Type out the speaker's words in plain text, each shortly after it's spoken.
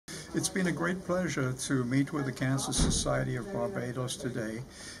It's been a great pleasure to meet with the Cancer Society of Barbados today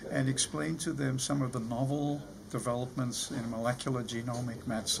and explain to them some of the novel developments in molecular genomic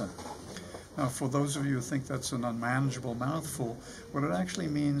medicine. Now, for those of you who think that's an unmanageable mouthful, what it actually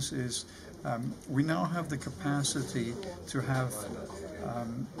means is we now have the capacity to have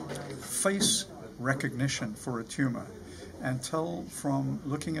face recognition for a tumor and tell from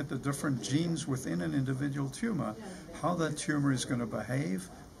looking at the different genes within an individual tumor how that tumor is going to behave,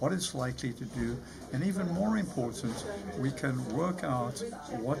 what it's likely to do, and even more important, we can work out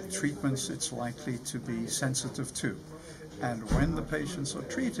what treatments it's likely to be sensitive to. And when the patients are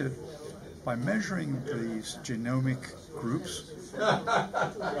treated, by measuring these genomic groups,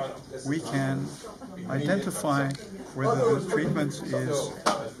 we can identify whether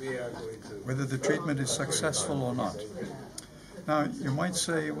the treatment is successful or not. Now, you might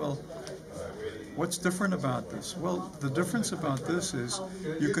say, well, what's different about this? Well, the difference about this is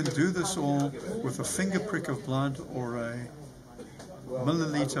you can do this all with a finger prick of blood or a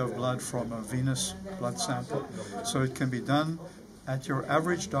milliliter of blood from a venous blood sample. So it can be done at your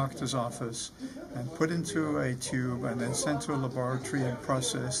average doctor's office and put into a tube and then sent to a laboratory and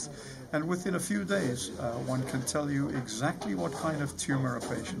processed. And within a few days, one can tell you exactly what kind of tumor a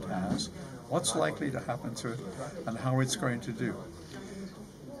patient has, what's likely to happen to it, and how it's going to do.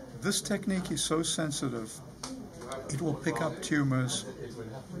 This technique is so sensitive, it will pick up tumors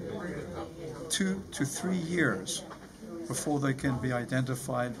 2 to 3 years before they can be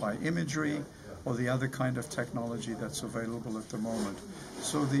identified by imagery or the other kind of technology that's available at the moment.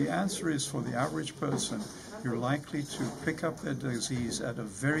 So the answer is, for the average person, you're likely to pick up their disease at a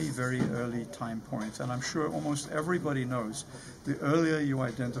very, very early time point. And I'm sure almost everybody knows the earlier you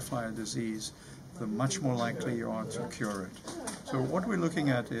identify a disease, the much more likely you are to cure it. So what we're looking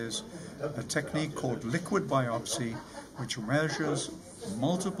at is a technique called liquid biopsy, which measures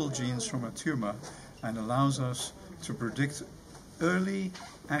multiple genes from a tumor and allows us to predict early,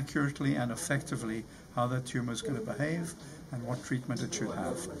 accurately, and effectively how that tumor is going to behave and what treatment it should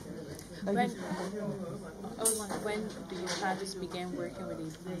have. When do you plan to begin working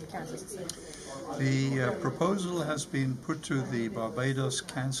with the Cancer Society? The proposal has been put to the Barbados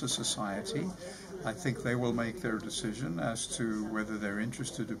Cancer Society. I think they will make their decision as to whether they're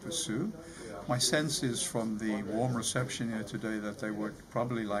interested to pursue. My sense is from the warm reception here today that they would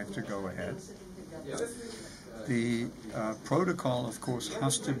probably like to go ahead. The protocol, of course,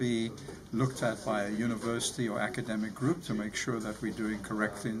 has to be looked at by a university or academic group to make sure that we're doing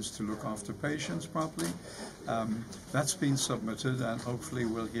correct things to look after patients properly. That's been submitted, and hopefully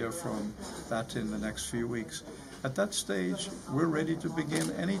we'll hear from that in the next few weeks. At that stage, we're ready to begin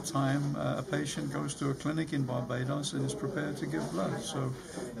any time a patient goes to a clinic in Barbados and is prepared to give blood. So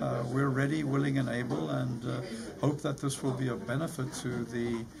we're ready, willing, and able, and hope that this will be of benefit to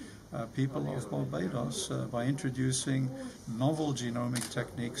the people of Barbados by introducing novel genomic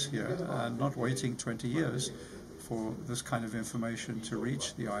techniques here and not waiting 20 years for this kind of information to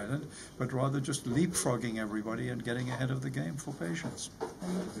reach the island, but rather just leapfrogging everybody and getting ahead of the game for patients. The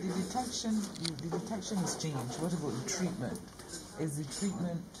detection is changed. What about the treatment? Is the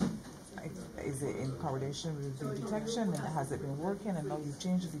treatment, is it in correlation with the detection, and has it been working, and now you've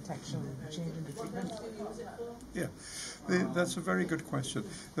changed the detection, you're changing the treatment? Yeah, that's a very good question.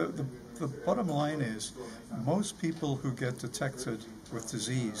 The bottom line is, most people who get detected with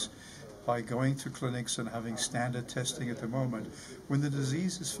disease by going to clinics and having standard testing at the moment, when the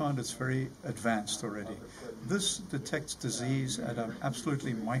disease is found, it's very advanced already. This detects disease at an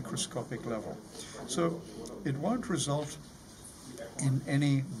absolutely microscopic level. So it won't result in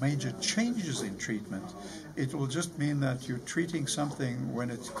any major changes in treatment. It will just mean that you're treating something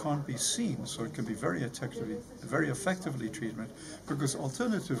when it can't be seen, so it can be very effectively treated, because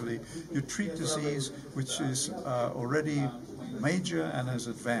alternatively you treat disease which is already major and has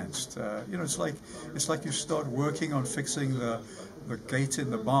advanced. It's like you start working on fixing the gate in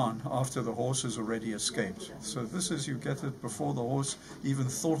the barn after the horse has already escaped. So this is, you get it before the horse even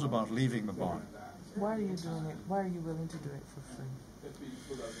thought about leaving the barn. Why are you doing it? Why are you willing to do it for free?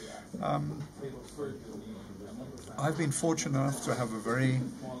 I've been fortunate enough to have a very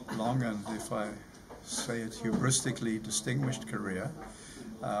long and, if I say it hubristically, distinguished career.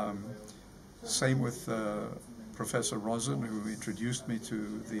 Same with Professor Rosen, who introduced me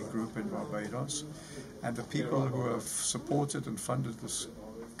to the group in Barbados, and the people who have supported and funded this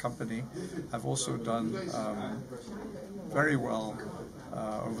company have also done very well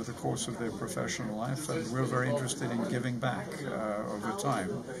over over the course of their professional life, and we're very interested in giving back over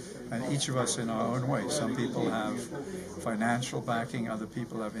time. And each of us in our own way. Some people have financial backing, other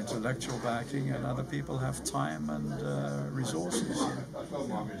people have intellectual backing, and other people have time and resources.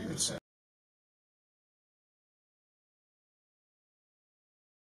 It's